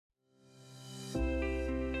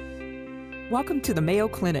Welcome to the Mayo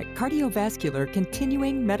Clinic Cardiovascular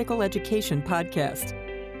Continuing Medical Education Podcast.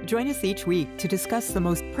 Join us each week to discuss the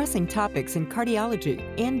most pressing topics in cardiology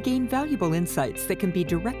and gain valuable insights that can be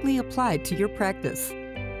directly applied to your practice.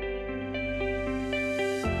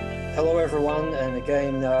 Hello, everyone, and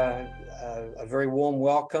again, a very warm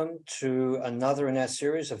welcome to another in our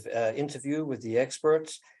series of interview with the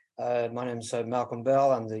experts. My name is Malcolm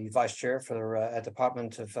Bell. I'm the Vice Chair for our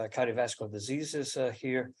Department of Cardiovascular Diseases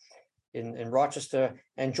here in Rochester.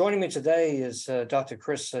 And joining me today is Dr.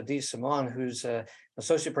 Chris DeSimone, who's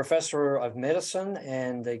Associate Professor of Medicine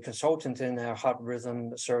and a consultant in our Heart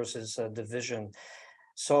Rhythm Services Division.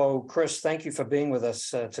 So, Chris, thank you for being with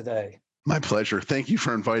us today. My pleasure. Thank you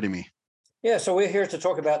for inviting me. Yeah, so we're here to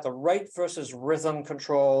talk about the rate versus rhythm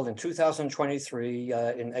control in 2023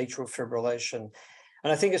 in atrial fibrillation.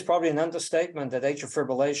 And I think it's probably an understatement that atrial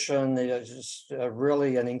fibrillation is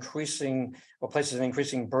really places an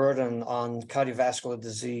increasing burden on cardiovascular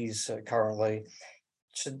disease currently.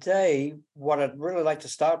 Today, what I'd really like to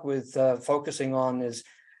start with focusing on is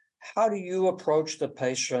how do you approach the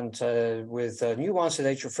patient with new onset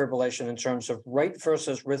atrial fibrillation in terms of rate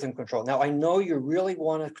versus rhythm control? Now, I know you really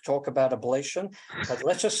want to talk about ablation, but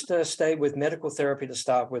let's just stay with medical therapy to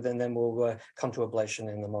start with, and then we'll come to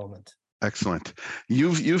ablation in a moment. Excellent.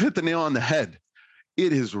 You've hit the nail on the head.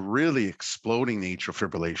 It is really exploding, the atrial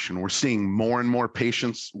fibrillation. We're seeing more and more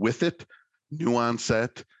patients with it, new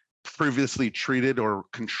onset, previously treated or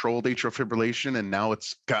controlled atrial fibrillation, and now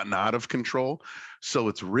it's gotten out of control. So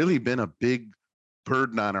it's really been a big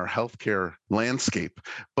burden on our healthcare landscape.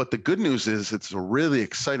 But the good news is it's a really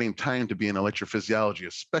exciting time to be in electrophysiology,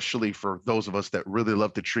 especially for those of us that really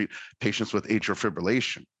love to treat patients with atrial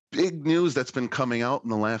fibrillation. Big news that's been coming out in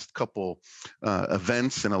the last couple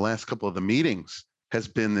events and the last couple of the meetings has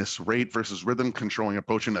been this rate versus rhythm controlling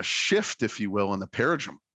approach and a shift, if you will, in the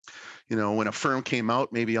paradigm. You know, when AFib came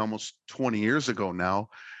out maybe almost 20 years ago now,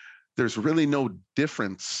 there's really no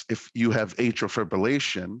difference if you have atrial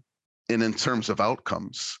fibrillation in terms of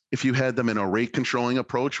outcomes, if you had them in a rate controlling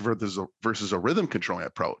approach versus a rhythm controlling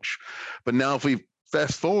approach. But now if we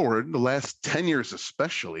fast forward the last 10 years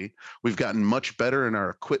especially, we've gotten much better in our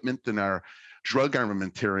equipment and our drug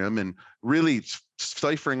armamentarium and really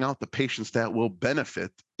ciphering out the patients that will benefit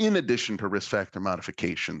in addition to risk factor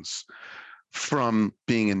modifications from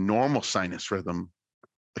being in normal sinus rhythm,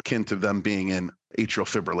 akin to them being in atrial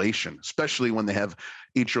fibrillation, especially when they have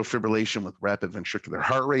atrial fibrillation with rapid ventricular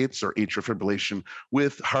heart rates or atrial fibrillation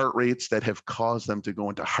with heart rates that have caused them to go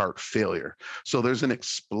into heart failure. So there's an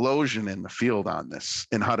explosion in the field on this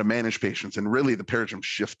and how to manage patients, and really the paradigm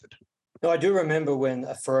shifted. No, I do remember when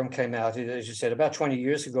AFib came out, as you said, about 20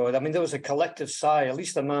 years ago. I mean, there was a collective sigh, at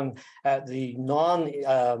least among the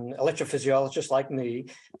non-electrophysiologists like me,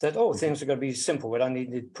 that, things are going to be simple. We don't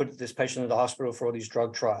need to put this patient in the hospital for all these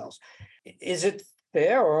drug trials. Is it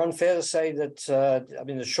fair or unfair to say that,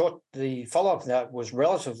 the follow-up to that was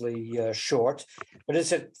relatively short, but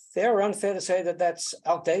is it fair or unfair to say that that's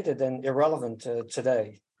outdated and irrelevant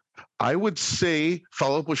today? I would say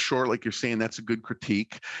follow-up was short, like you're saying, that's a good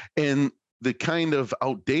critique. And the kind of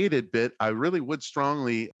outdated bit, I really would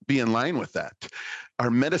strongly be in line with that.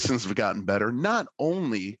 Our medicines have gotten better, not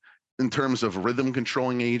only in terms of rhythm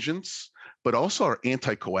controlling agents, but also our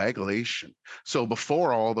anticoagulation. So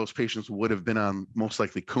before, all those patients would have been on most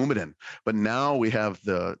likely Coumadin, but now we have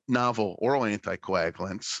the novel oral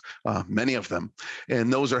anticoagulants, many of them,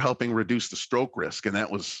 and those are helping reduce the stroke risk. And that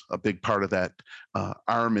was a big part of that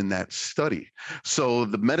arm in that study. So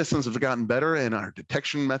the medicines have gotten better, and our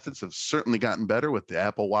detection methods have certainly gotten better with the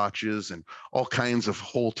Apple Watches and all kinds of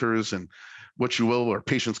Holters and what you will, where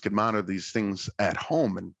patients can monitor these things at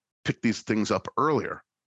home and pick these things up earlier.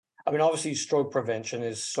 I mean, obviously, stroke prevention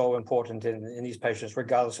is so important in these patients,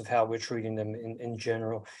 regardless of how we're treating them in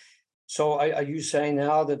general. So are you saying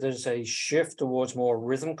now that there's a shift towards more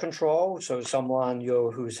rhythm control? So someone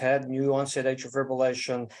who's had new onset atrial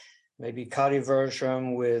fibrillation, maybe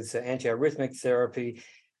cardioversion with antiarrhythmic therapy,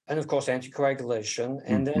 and of course, anticoagulation,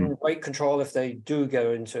 and then rate control if they do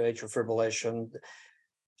go into atrial fibrillation.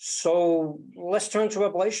 So let's turn to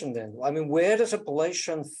ablation then. I mean, where does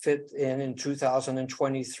ablation fit in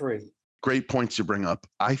 2023? Great points you bring up.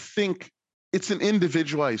 I think it's an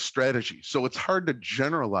individualized strategy. So it's hard to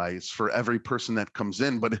generalize for every person that comes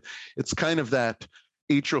in, but it's kind of that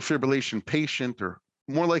atrial fibrillation patient, or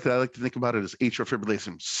more likely, I like to think about it as atrial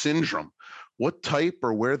fibrillation syndrome. What type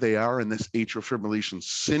or where they are in this atrial fibrillation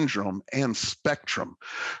syndrome and spectrum.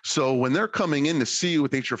 So when they're coming in to see you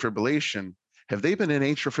with atrial fibrillation, Have they been in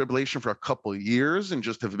atrial fibrillation for a couple of years and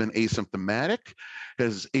just have been asymptomatic?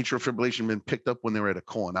 Has atrial fibrillation been picked up when they were at a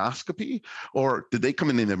colonoscopy? Or did they come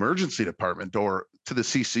in the emergency department or to the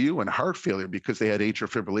CCU and heart failure because they had atrial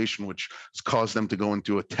fibrillation, which caused them to go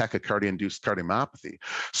into a tachycardia-induced cardiomyopathy?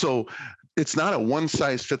 So it's not a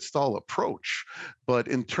one-size-fits-all approach, but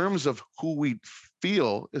in terms of who we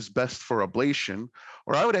feel is best for ablation,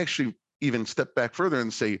 or I would actually even step back further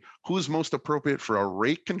and say who's most appropriate for a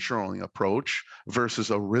rate controlling approach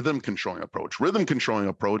versus a rhythm controlling approach. Rhythm controlling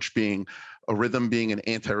approach being a rhythm being an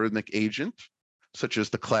antiarrhythmic agent, such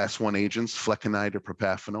as the class 1 agents, flecainide or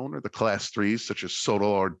propafenone, or the class 3s, such as sotal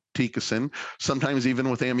or ticasin, sometimes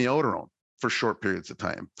even with amiodarone for short periods of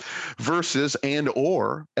time, versus and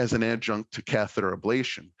or as an adjunct to catheter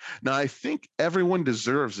ablation. Now, I think everyone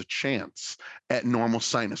deserves a chance at normal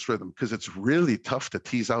sinus rhythm because it's really tough to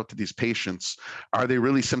tease out to these patients, are they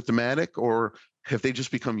really symptomatic or have they just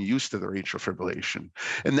become used to their atrial fibrillation?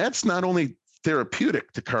 And that's not only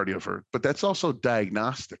therapeutic to CardioVert, but that's also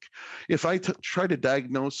diagnostic. If I try to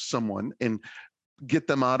diagnose someone and get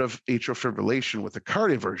them out of atrial fibrillation with a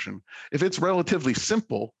cardioversion, if it's relatively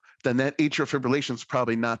simple, then that atrial fibrillation's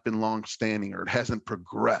probably not been long-standing or it hasn't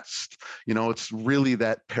progressed. You know, it's really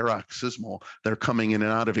that paroxysmal. They're coming in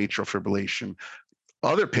and out of atrial fibrillation.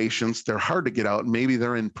 Other patients, they're hard to get out. Maybe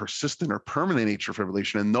they're in persistent or permanent atrial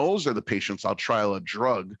fibrillation. And those are the patients I'll trial a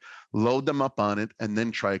drug, load them up on it, and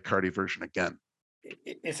then try a cardioversion again.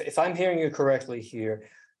 If I'm hearing you correctly here,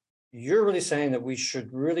 you're really saying that we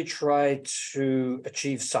should really try to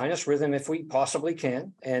achieve sinus rhythm if we possibly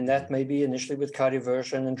can, and that may be initially with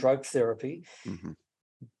cardioversion and drug therapy. Mm-hmm.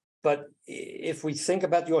 But if we think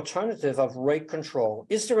about the alternative of rate control,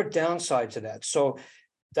 is there a downside to that? So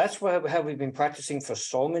that's how we've been practicing for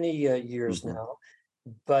so many years Mm-hmm. now.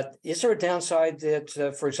 But is there a downside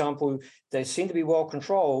that, for example, they seem to be well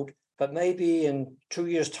controlled, but maybe in 2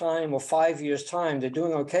 years' time or 5 years' time, they're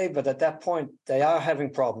doing okay, but at that point, they are having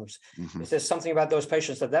problems. Mm-hmm. Is there something about those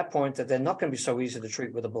patients at that point that they're not going to be so easy to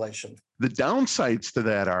treat with ablation? The downsides to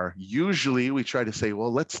that are usually we try to say,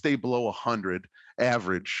 well, let's stay below 100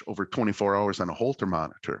 average over 24 hours on a Holter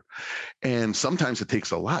monitor. And sometimes it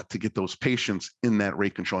takes a lot to get those patients in that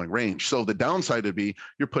rate controlling range. So the downside would be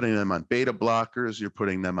you're putting them on beta blockers, you're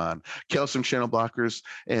putting them on calcium channel blockers,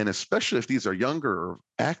 and especially if these are younger or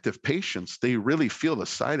active patients, they really feel the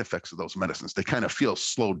side effects of those medicines. They kind of feel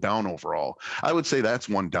slowed down overall. I would say that's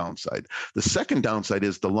one downside. The second downside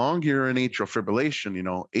is the longer you're in atrial fibrillation,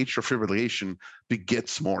 atrial fibrillation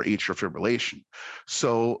begets more atrial fibrillation.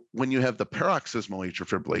 So when you have the paroxysmal atrial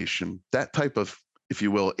fibrillation, that type of, if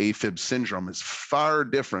you will, AFib syndrome is far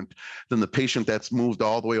different than the patient that's moved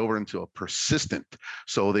all the way over into a persistent.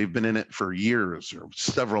 So they've been in it for years or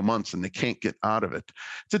several months and they can't get out of it.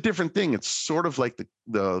 It's a different thing. It's sort of like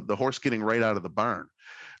the horse getting right out of the barn.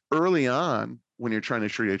 Early on, when you're trying to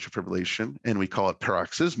treat atrial fibrillation, and we call it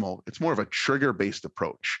paroxysmal, it's more of a trigger-based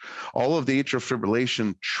approach. All of the atrial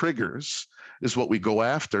fibrillation triggers is what we go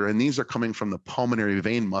after, and these are coming from the pulmonary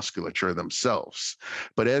vein musculature themselves.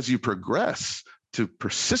 But as you progress to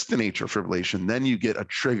persistent atrial fibrillation, then you get a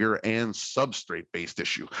trigger and substrate-based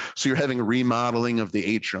issue. So you're having a remodeling of the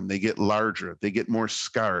atrium. They get larger, they get more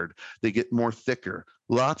scarred, they get more thicker.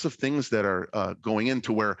 Lots of things that are going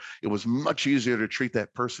into where it was much easier to treat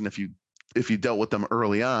that person if you dealt with them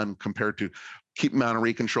early on compared to keep them on a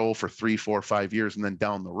rate control for 3, 4, 5 years, and then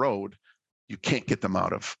down the road, you can't get them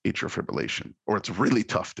out of atrial fibrillation, or it's really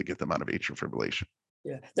tough to get them out of atrial fibrillation.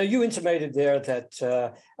 Yeah. Now, you intimated there that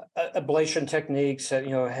ablation techniques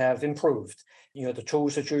have improved. The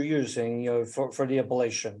tools that you're using, for the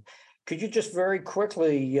ablation. Could you just very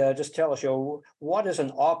quickly just tell us, what is an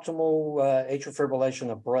optimal atrial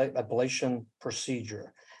fibrillation ablation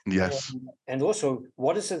procedure? Yes. And also,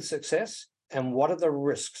 what is the success and what are the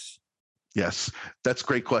risks? Yes, that's a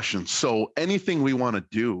great question. So anything we want to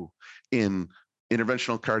do in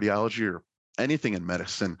interventional cardiology or anything in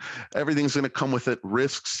medicine, everything's going to come with it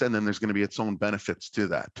risks, and then there's going to be its own benefits to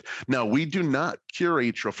that. Now, we do not cure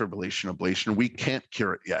atrial fibrillation ablation. We can't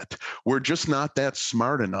cure it yet. We're just not that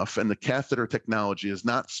smart enough, and the catheter technology is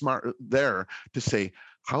not smart there to say,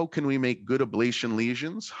 how can we make good ablation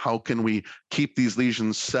lesions? How can we keep these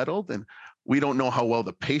lesions settled? And we don't know how well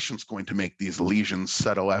the patient's going to make these lesions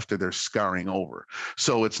settle after they're scarring over.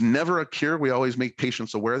 So it's never a cure. We always make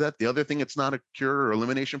patients aware of that. The other thing it's not a cure or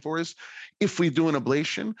elimination for is if we do an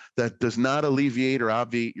ablation, that does not alleviate or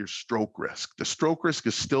obviate your stroke risk. The stroke risk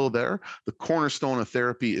is still there. The cornerstone of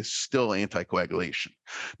therapy is still anticoagulation.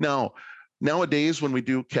 Now, nowadays, when we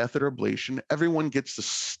do catheter ablation, everyone gets the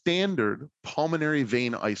standard pulmonary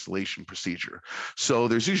vein isolation procedure. So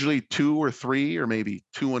there's usually 2 or 3 or maybe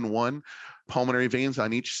 2 and 1 pulmonary veins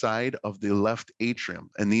on each side of the left atrium,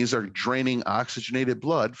 and these are draining oxygenated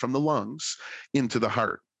blood from the lungs into the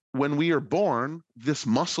heart. When we are born, this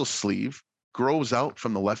muscle sleeve grows out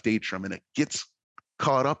from the left atrium and it gets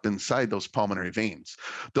caught up inside those pulmonary veins.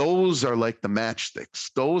 Those are like the matchsticks.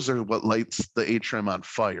 Those are what lights the atrium on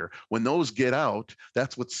fire. When those get out,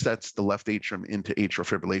 that's what sets the left atrium into atrial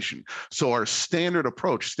fibrillation. So our standard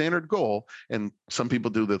approach, standard goal, and some people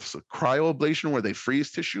do this with cryoablation where they freeze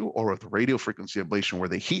tissue, or with radiofrequency ablation where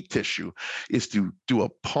they heat tissue, is to do a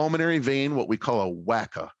pulmonary vein, what we call a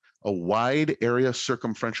WACA, a wide area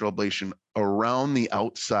circumferential ablation around the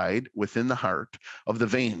outside within the heart of the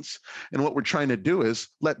veins. And what we're trying to do is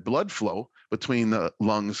let blood flow between the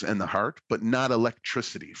lungs and the heart, but not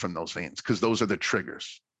electricity from those veins, because those are the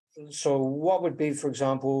triggers. So what would be, for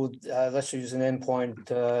example, let's use an endpoint,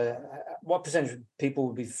 what percentage of people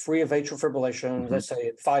would be free of atrial fibrillation, let's say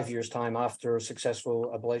at 5 years' time after a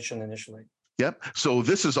successful ablation initially? Yep. So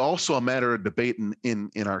this is also a matter of debate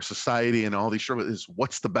in our society and all these is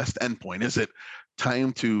what's the best endpoint? Is it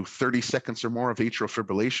time to 30 seconds or more of atrial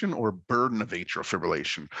fibrillation or burden of atrial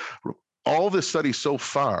fibrillation? All the studies so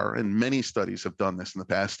far, and many studies have done this in the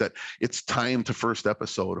past, that it's time to first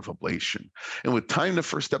episode of ablation. And with time to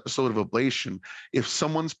first episode of ablation, if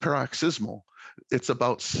someone's paroxysmal, it's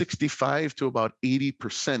about 65 to about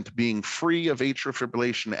 80% being free of atrial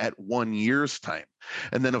fibrillation at 1 year's time.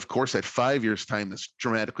 And then, of course, at 5 years' time, this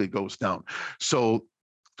dramatically goes down. So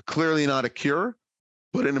clearly not a cure,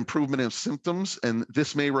 but an improvement in symptoms. And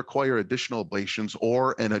this may require additional ablations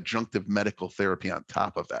or an adjunctive medical therapy on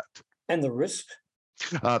top of that. And the risk?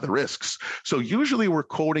 The risks. So usually we're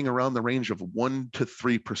quoting around the range of 1 to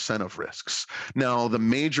 3% of risks. Now, the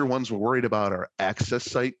major ones we're worried about are access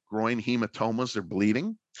site, groin hematomas, or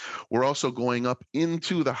bleeding. We're also going up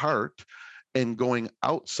into the heart and going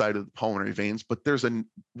outside of the pulmonary veins, but there's a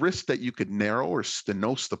risk that you could narrow or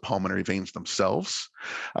stenose the pulmonary veins themselves.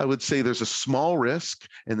 I would say there's a small risk,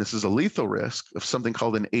 and this is a lethal risk, of something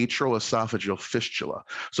called an atrioesophageal fistula.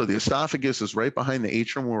 So the esophagus is right behind the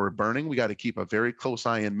atrium where we're burning. We got to keep a very close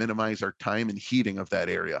eye and minimize our time and heating of that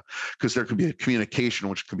area, because there could be a communication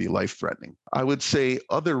which can be life-threatening. I would say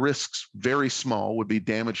other risks, very small, would be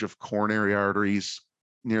damage of coronary arteries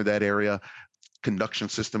near that area, conduction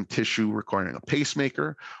system tissue requiring a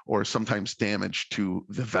pacemaker, or sometimes damage to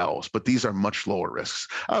the valves. But these are much lower risks.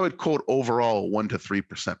 I would quote overall 1 to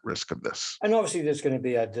 3% risk of this. And obviously there's going to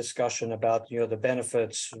be a discussion about, the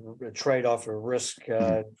benefits, trade-off or risk,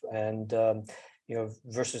 and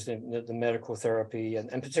versus the medical therapy,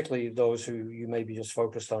 and particularly those who you may be just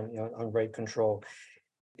focused on, on rate control.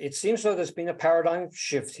 It seems though there's been a paradigm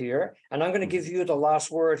shift here, and I'm going to give you the last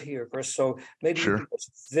word here, Chris. So maybe Sure. you can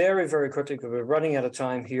just very, very quickly, because we're running out of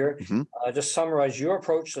time here, just summarize your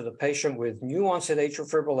approach to the patient with new onset atrial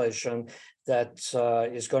fibrillation that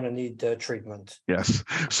is going to need treatment. Yes.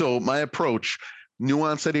 So my approach, new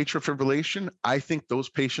onset atrial fibrillation, I think those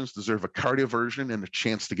patients deserve a cardioversion and a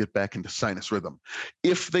chance to get back into sinus rhythm.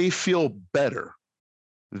 If they feel better,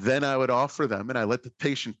 then I would offer them, and I let the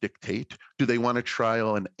patient dictate, do they want to try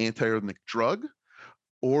an antiarrhythmic drug,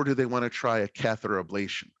 or do they want to try a catheter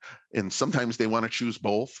ablation? And sometimes they want to choose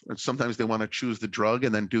both, and sometimes they want to choose the drug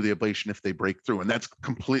and then do the ablation if they break through. And that's a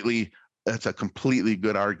completely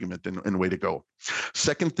good argument and way to go.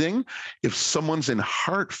 Second thing, if someone's in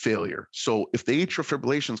heart failure, so if the atrial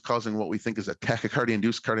fibrillation is causing what we think is a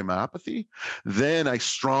tachycardia-induced cardiomyopathy, then I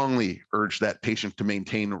strongly urge that patient to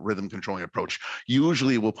maintain a rhythm controlling approach.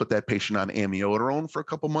 Usually we'll put that patient on amiodarone for a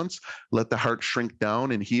couple months, let the heart shrink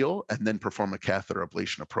down and heal, and then perform a catheter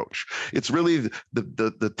ablation approach. It's really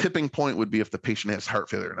the tipping point would be if the patient has heart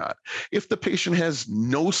failure or not. If the patient has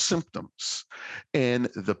no symptoms and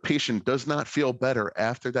the patient does not feel better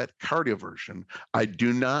after that cardioversion, I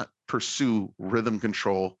do not pursue rhythm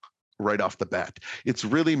control right off the bat. It's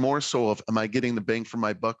really more so of, am I getting the bang for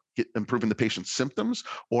my buck, improving the patient's symptoms,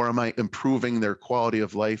 or am I improving their quality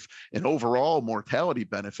of life and overall mortality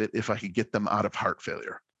benefit if I could get them out of heart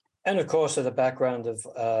failure? And of course, at the background of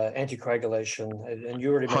anticoagulation, and you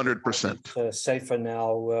already 100% safer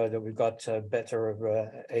now that we've got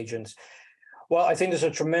better agents. Well, I think there's a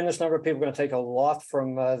tremendous number of people going to take a lot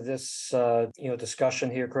from this discussion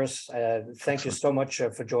here, Chris. Thank you so much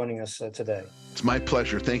for joining us today. It's my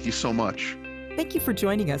pleasure. Thank you so much. Thank you for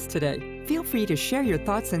joining us today. Feel free to share your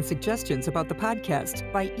thoughts and suggestions about the podcast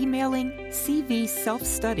by emailing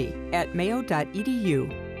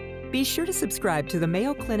cvselfstudy@mayo.edu. Be sure to subscribe to the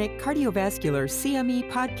Mayo Clinic Cardiovascular CME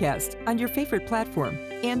podcast on your favorite platform,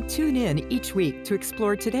 and tune in each week to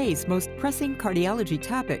explore today's most pressing cardiology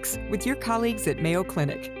topics with your colleagues at Mayo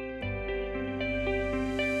Clinic.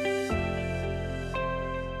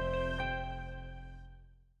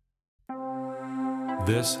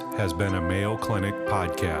 This has been a Mayo Clinic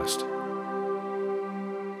podcast.